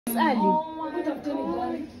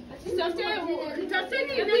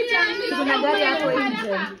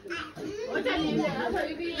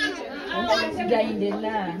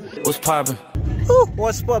What's poppin'?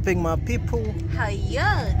 What's popping, my people? How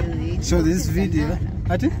y'all doing? So this video,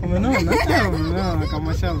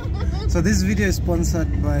 so this video is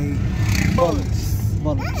sponsored by Bolt.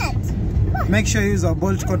 Make sure you use our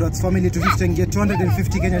Bolt code WhatsFamily250 and get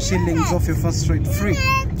 250 Kenya shillings off your first rate, free.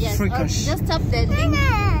 Yes, free cash. Just tap the link.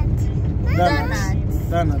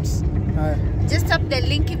 Donuts. Just tap the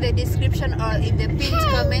link in the description or in the pinned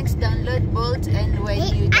comments. Download Bolt, and when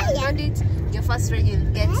you download it, your first rate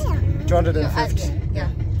you'll get 250. Yeah.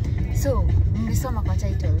 So, nisoma kwa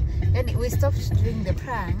title. And we stopped doing the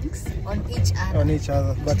pranks on each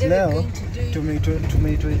other. But now, to me to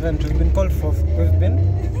event, we've been called for.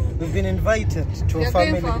 We've been invited to a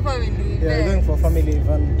family. We're going for a family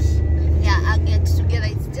event. Yeah, a get together.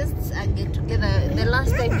 It's just a get together. The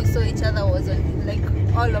last time we saw each other was on, like,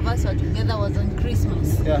 all of us were together was on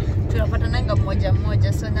Christmas. Yeah. Tunapatananga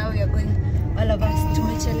mmoja. So now we are going, all of us,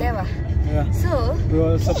 tumechelewa. Yeah. So we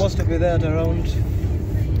were supposed to be there at around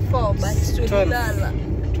 4, but 12.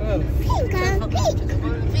 12.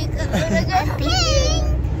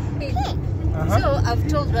 So I've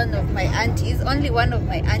told one of my aunties, only one of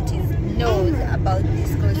my aunties knows about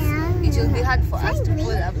this, because it will be hard for us to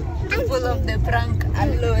pull off the prank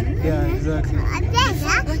alone. Yeah, exactly.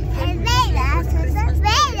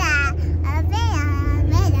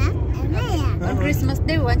 On Christmas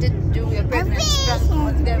Day we wanted to do a pregnant prank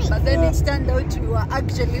on them, but then it turned out we were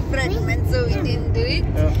actually pregnant, so we didn't do it.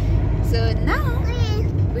 Yeah. So now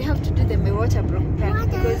we have to do the water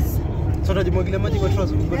prank, because so tunajimwagilia maji kwa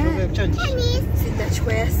trousers, we've got to exchange.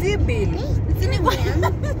 sitachukua ya sibil.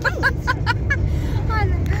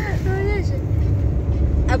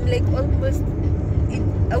 I'm like almost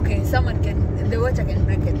okay, the water can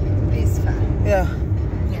break it this far. Yeah.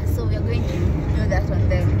 Yeah, so we are going to do that on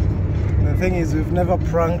them. The thing is, we've never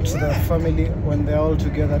pranked the family when they're all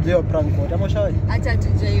together. Do you prank what? Acha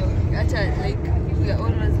tujayo. Acha, like, we are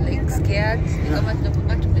always like scared. Kama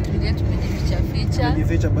tunapokuwa tumetulia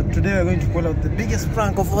tumejificha. But today we're going to pull out the biggest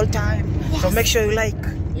prank of all time. Yes. So make sure you like.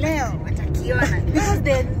 Leo watakiona. Because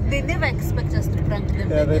they never expect us to prank them.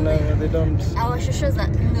 Yeah, they don't. Our shows are,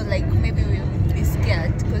 like, maybe we'll be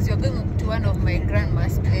scared because you're going to one of my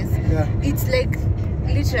grandma's place. Yeah. It's like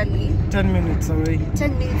literally 10 minutes away.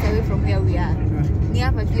 10 minutes away from where we are. Ni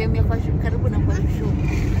hapa tuliamia kwa karibu na kwa show.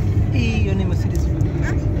 Hiyo ni Mercedes.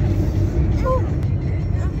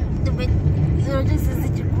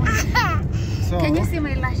 So, can you see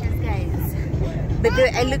my lashes, guys? But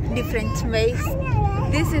I look different.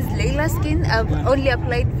 This is Layla's skin. I've only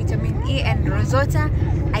applied vitamin E and Rosota.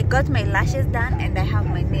 I got my lashes done and I have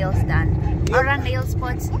my nails done. Aura Nail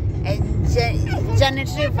Spots and Janet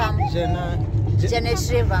River. Janet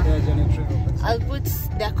River. Yeah, Janet River. I'll put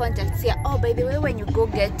their contacts here. Oh, by the way, when you go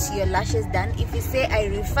get your lashes done, if you say I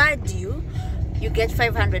referred you, you get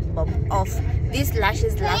 500 bob off. These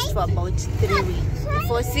lashes last for about 3 weeks.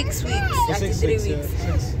 For 6 weeks, For 6 3 weeks, weeks.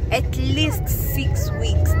 yeah, At least 6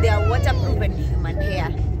 weeks. They are waterproof and human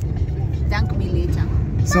hair. Thank me later.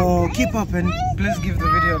 So keep up and please give the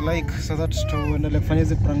video a like so that tuendelee kufanya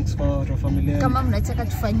hizi pranks kwa watu wa familia. Kama mnataka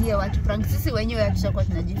tufanyie watu pranks, sisi wenyewe tutakuwa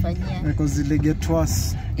tunajifanyia. Because they get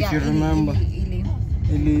worse, if you remember.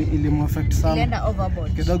 Ili muaffect sana. Ilienda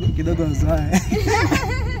overboard. Kidogo zae.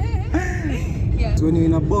 Yeah. So when you're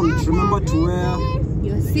in a boat, remember to wear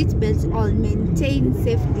your seat belts or maintain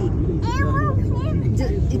safety.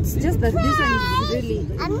 It's just that this one is really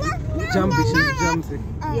jumpy.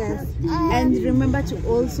 Yes. And remember to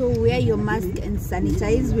also wear your mask and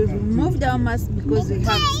sanitize. We removed our mask because we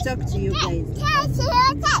have to talk to you guys.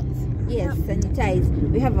 Yes, sanitize.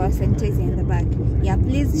 We have our sanitizer in the back. Yeah,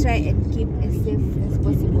 please try and keep as safe as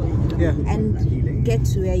possible. Yeah. And get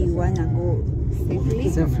to where you wanna go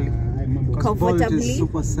safely. Comfortably. Bolt is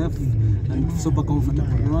super safe and super comfortable.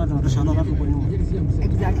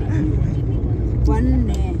 Exactly.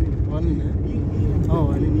 One. Oh,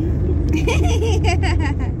 one.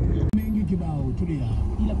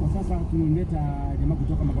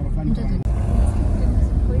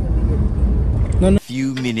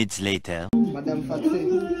 Few minutes later. Madam Fatih.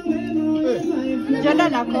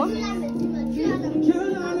 Jordan ako?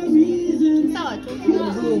 Sawa tu.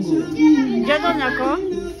 Jordan ako?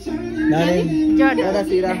 Nani? Jordan.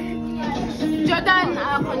 Sira. Jordan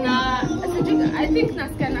ako na, I think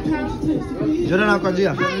nasikia na count. Jordan ako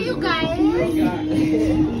jia. Hi you guys.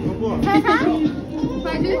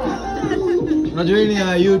 Unajua hii ni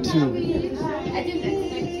ya YouTube.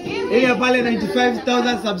 Hii ya pale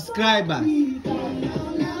 95,000 subscribers.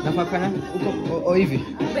 Nafanya uko hivi.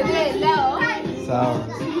 Leo. Sawa.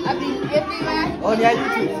 I've been everywhere. On your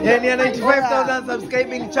YouTube. Yeah, near 95,000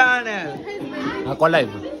 subscribing channel. Ako live.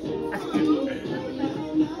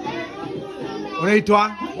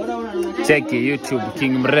 Unaitwa? Cheki YouTube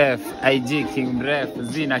King Mref, IG King Mref,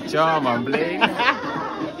 Zina Choma Blake.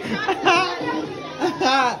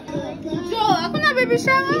 Joe, hakuna baby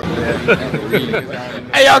shower?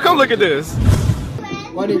 Hey y'all, come look at this.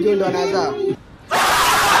 What did you do another?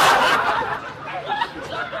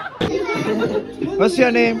 What's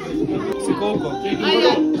your name? Sikoko.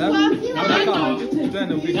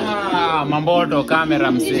 Mamboto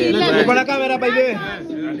camera msee. Uko na kamera by the way?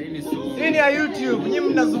 Hii ni ya YouTube, nyinyi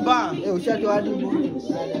mnazubaa. Ushatoa hadi mbuni.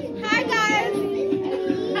 Hi guys.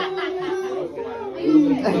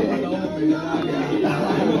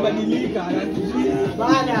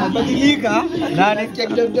 Badilika. Nani? Check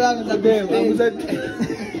them down za bebe.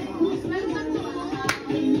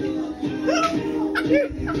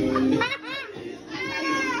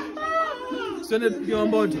 Twende tukiwa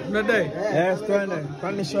Mboto. Unadai? Yes, twende.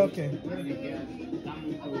 Kwani shoke.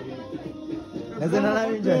 Lazima na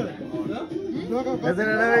nje.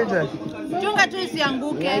 Lazima na nje. Chunga tu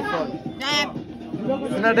isianguke.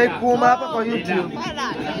 Tunadai kuuma hapa kwa YouTube.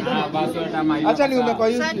 Acha niume kwa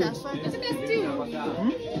YouTube.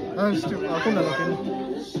 Hakuna lakini.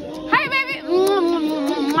 Hi baby.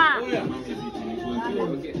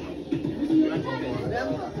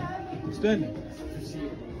 Twende.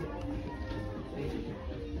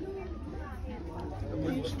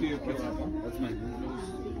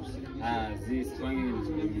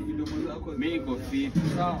 Mimi niko fit.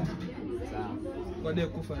 Sawa. Sawa. Baada ya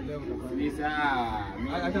kufa leo utafanya. Ni sawa.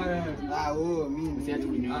 Mimi. Siachi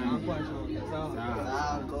kunyoa. Sawa.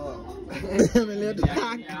 Ameleta.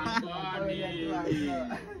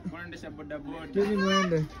 Mwendesha bodaboda. Tuni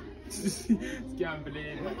muende. Sikia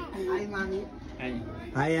mbele. Hi mami. Hi.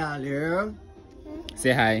 Hi hello.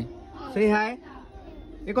 Say hi. Say hi.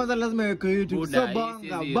 Kwanza lazima yuko YouTube. Buda, So hii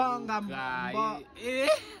bonga, sizi bonga. ruka,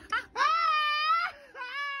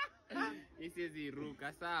 This is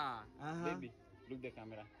Iruka, sawa. Baby, look the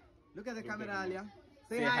camera. Look at the camera, Alia.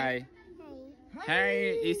 Say hi.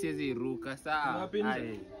 Hi, this is Iruka, sawa. Wapi nje?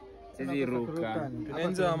 Hi. This is Iruka.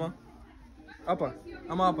 Enzo ama? Hapa.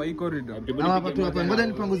 Ama hapa hii corridor. Ama hapa tu hapa. Ngoja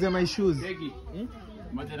nipanguzie my shoes. Cheki.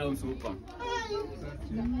 Mmoja ndio msupa.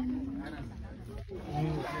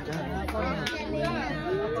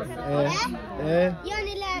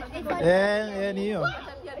 Ni hiyo.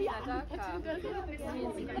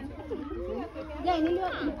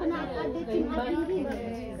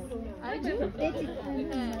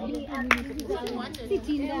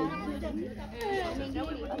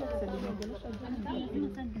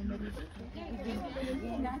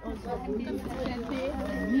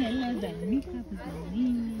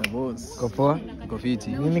 Uko poa? Uko fiti.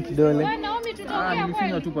 Nini kidole?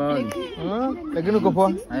 Nimefinya tu pale. Lakini uko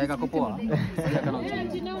poa? Naweka kopoa.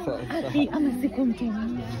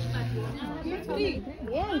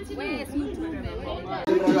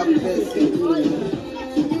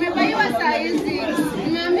 Nimebaiwa saa hizi.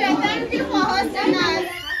 Nimeambia thank you for hosting us.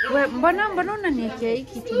 We, mbona unaniekea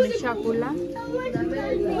hiki tumeshakula?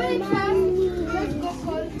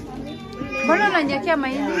 Mbona unaniekea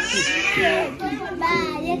mahindi?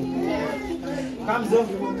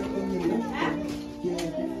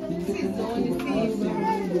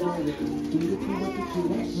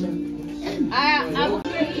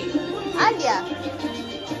 Alia.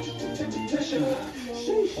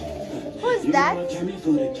 Who's that?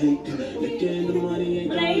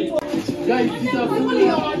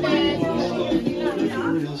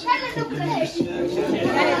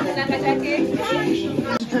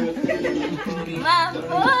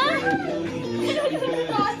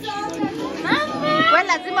 We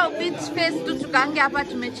lazima upit face tu tukange hapa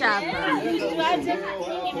tumechapa.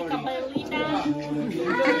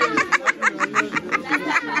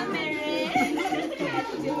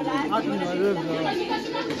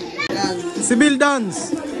 Sibyl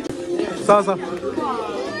dance. Sasa.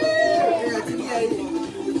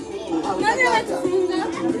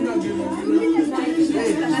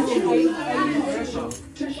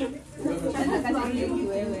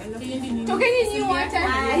 Tokeni ni wote.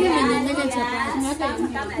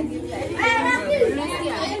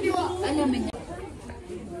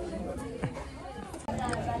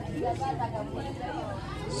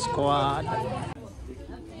 Squad.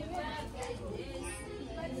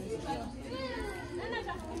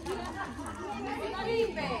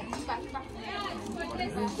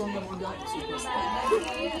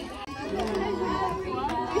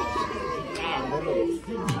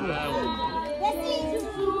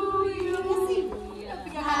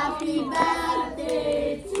 Happy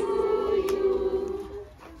birthday to you.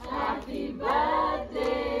 Happy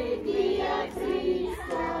birthday, dear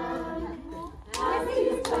Tristan. Happy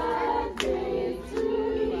birthday to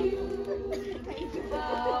you.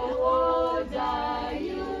 How old are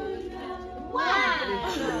you now?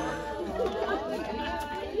 1.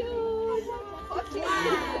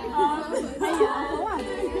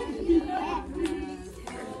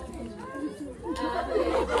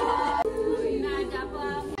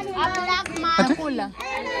 Kula.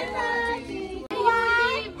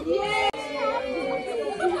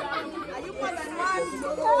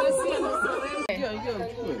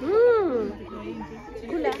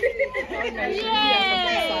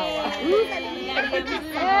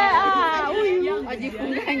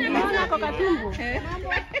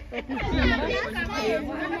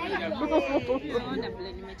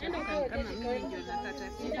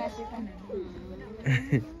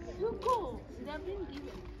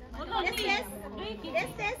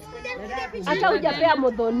 Hata hujapea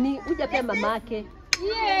Modhoni, hujapea mamake.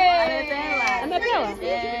 Amepewa?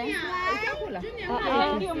 Utakula?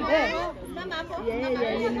 Mama hapo.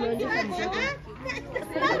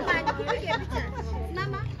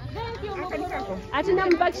 Mama. Ati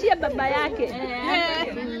nampakishia baba yake.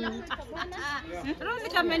 Rozi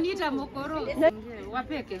kameniita mokoro.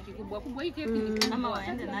 Wapeke kikubwa kubwa hiki ama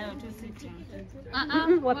waende nayo tu siti.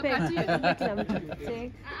 Wapeke kila mtu.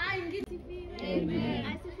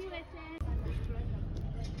 Amen.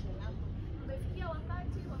 Tumefikia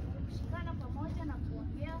wakati wa kushikana pamoja na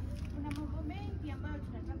kuongea. Kuna mambo mengi ambayo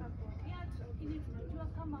tunataka kuongea, lakini tunajua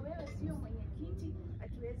kama wewe sio mwenyekiti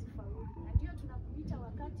hatuwezi faulu. Na ndio tunakuita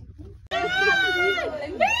wakati huu.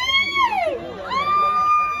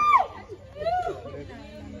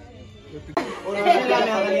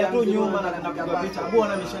 Unaangalia tu nyuma na tunapiga picha.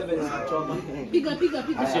 Bwana Michelle vile anachoma. Piga.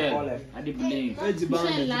 Michelle, hadi bling.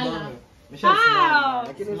 Michelle lala.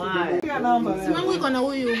 Lakini piga namba. Simangu iko na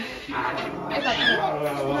huyu.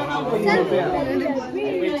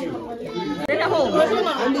 Nenda home.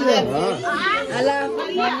 Ala.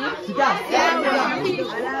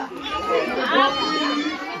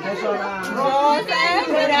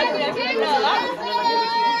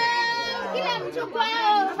 Kila mtu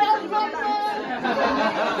kwao.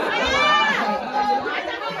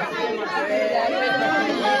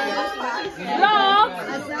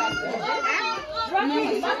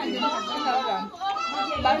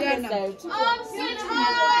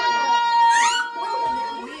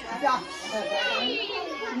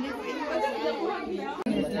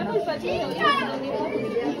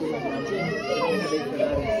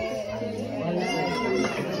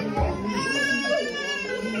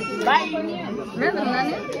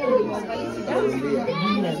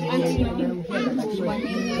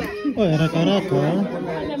 Oh,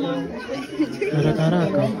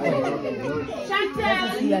 haraka.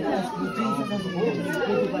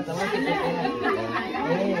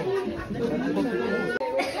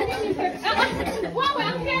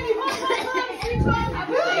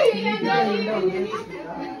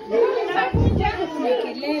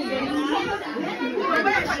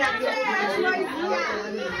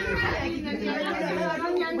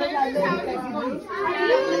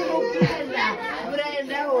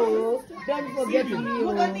 Don't forget me.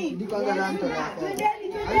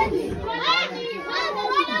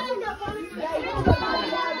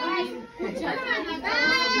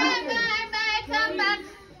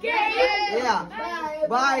 Yeah.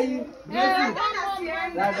 Bye.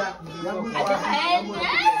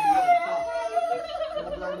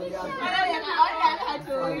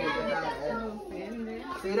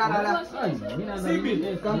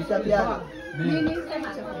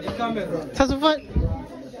 Sasa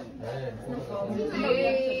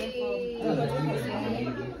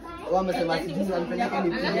wamesema sijui wanipeleka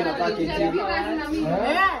nipige na package.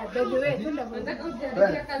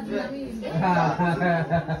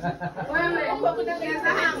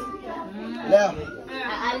 Leo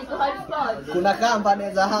kuna kamba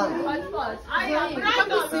naweza hang.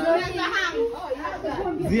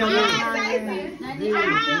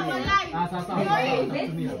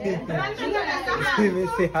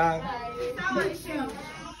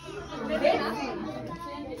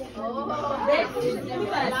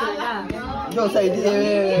 Ndio saidie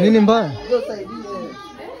wewe. Nini mbaya? Ndio saidie.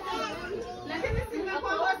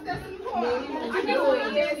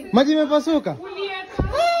 Maji imepasuka.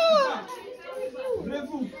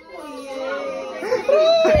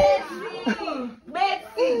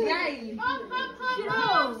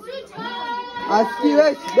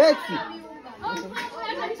 Asiwe Betsy.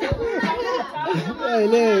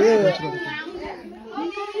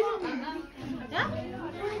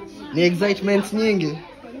 Ni excitement nyingi.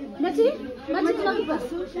 Mati tunakupa.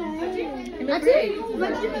 Mati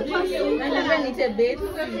nataka nite bait.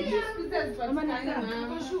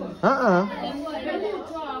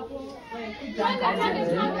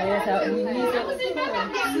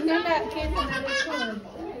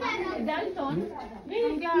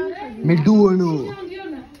 Meduano.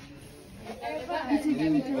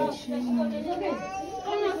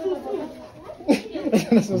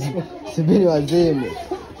 Sibiri wazeme.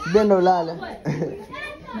 Sibenda ulale.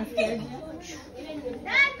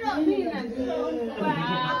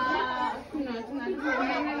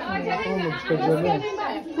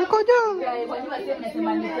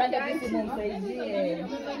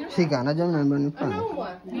 Shika, najua mnanifanya.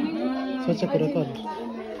 Sasa kurekodi.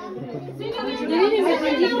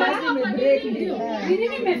 Nini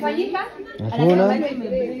imefanyika? Hakuna.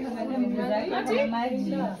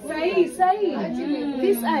 Sahi.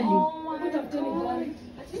 This early.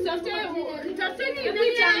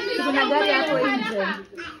 Kuna gari hapo nje.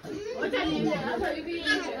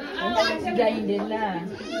 Sijaendelea.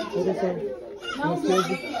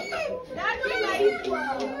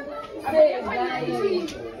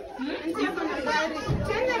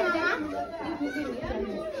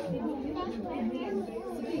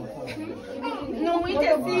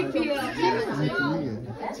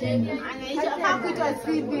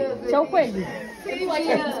 Cha ukweli.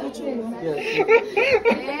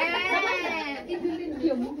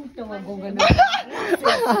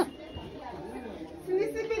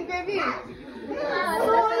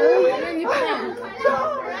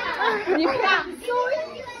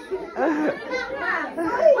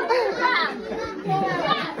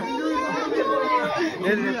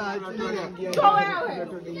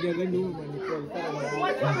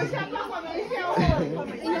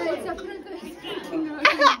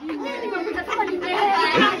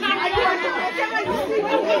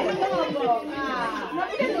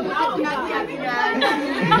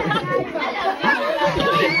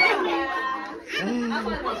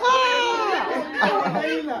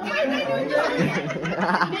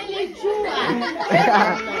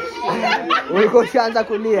 Uko shaanza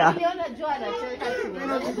kulia.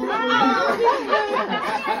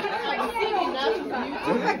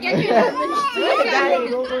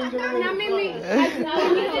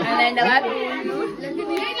 Anaenda wapi?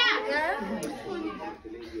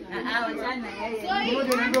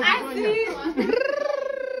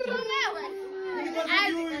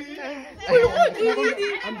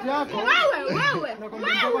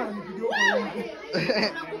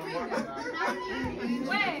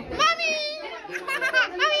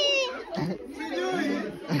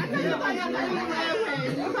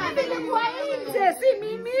 Sisi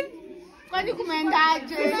mimi kwani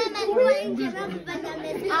kumeendaje?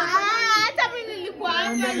 Hata mimi nilikuwa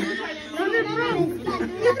hapa.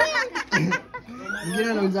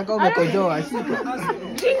 Mwingine anaweza kama umekojoa, shika.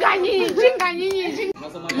 Chinga nyinyi.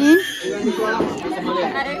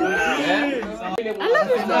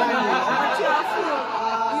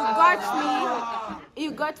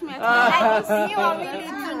 You got me. Si wawili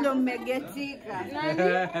tu ndo mmegetika.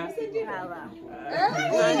 Hawa.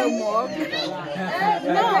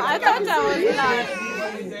 No, I thought I was live.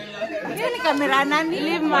 Hii ni kamera nani?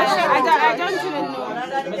 Leave Masha. I don't even know.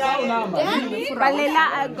 Balela,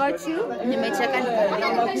 I got you. Nimecheka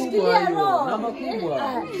Namba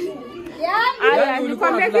kubwa. Aya,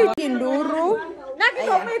 nikwambia kitu nduru. Na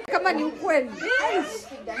kisome kama ni ukweli.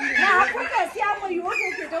 Na hakuna siamo yote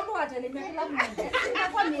ukitoka watalemea kila mmoja.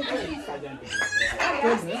 Inakuwa ni kabisa.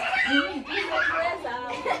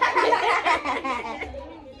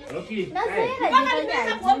 Okay.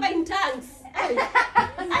 Nataka kuomba in tongues.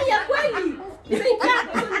 Aya kweli.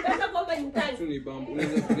 Nataka kuomba in tongues. Ni bambu.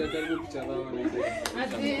 Unaweza kuja karibu kucharawa na hiyo.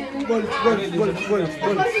 Ball.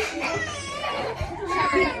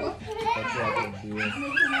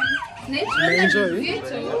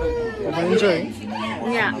 Enjoy.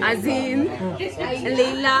 Yeah, as in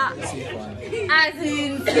Leila, as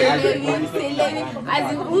in Seleni,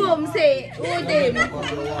 as in huo msee, huo dem.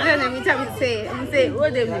 Ana namita msee, huo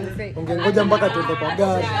dem ni msee. Ungengoja mpaka tuende kwa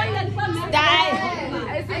gari.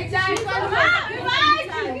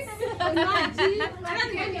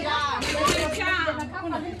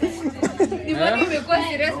 Mbona imekuwa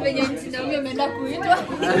serious venye nchi na mimi ameenda kuitwa?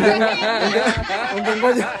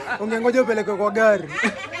 Ungengoja upeleke kwa gari.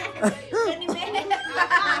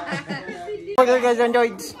 Okay guys,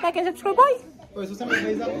 enjoyed. Like and subscribe, bye. Wewe sasa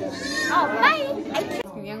mnaweza.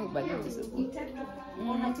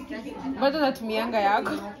 Bado natumianga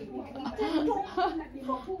yako.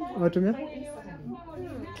 Unatumia?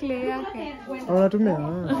 Clear yake. Unatumia?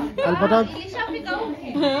 Alipata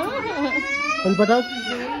Unapata?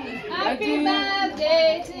 Happy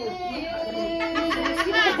birthday to you.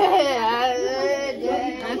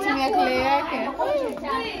 Anatumia clay yake.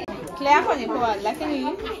 Clay yako ni poa, lakini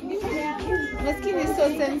maskini so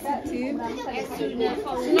sensitive.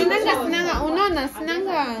 Unaona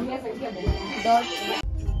sinanga dot.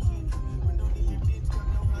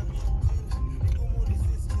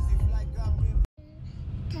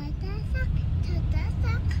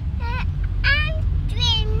 I'm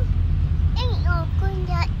dream in your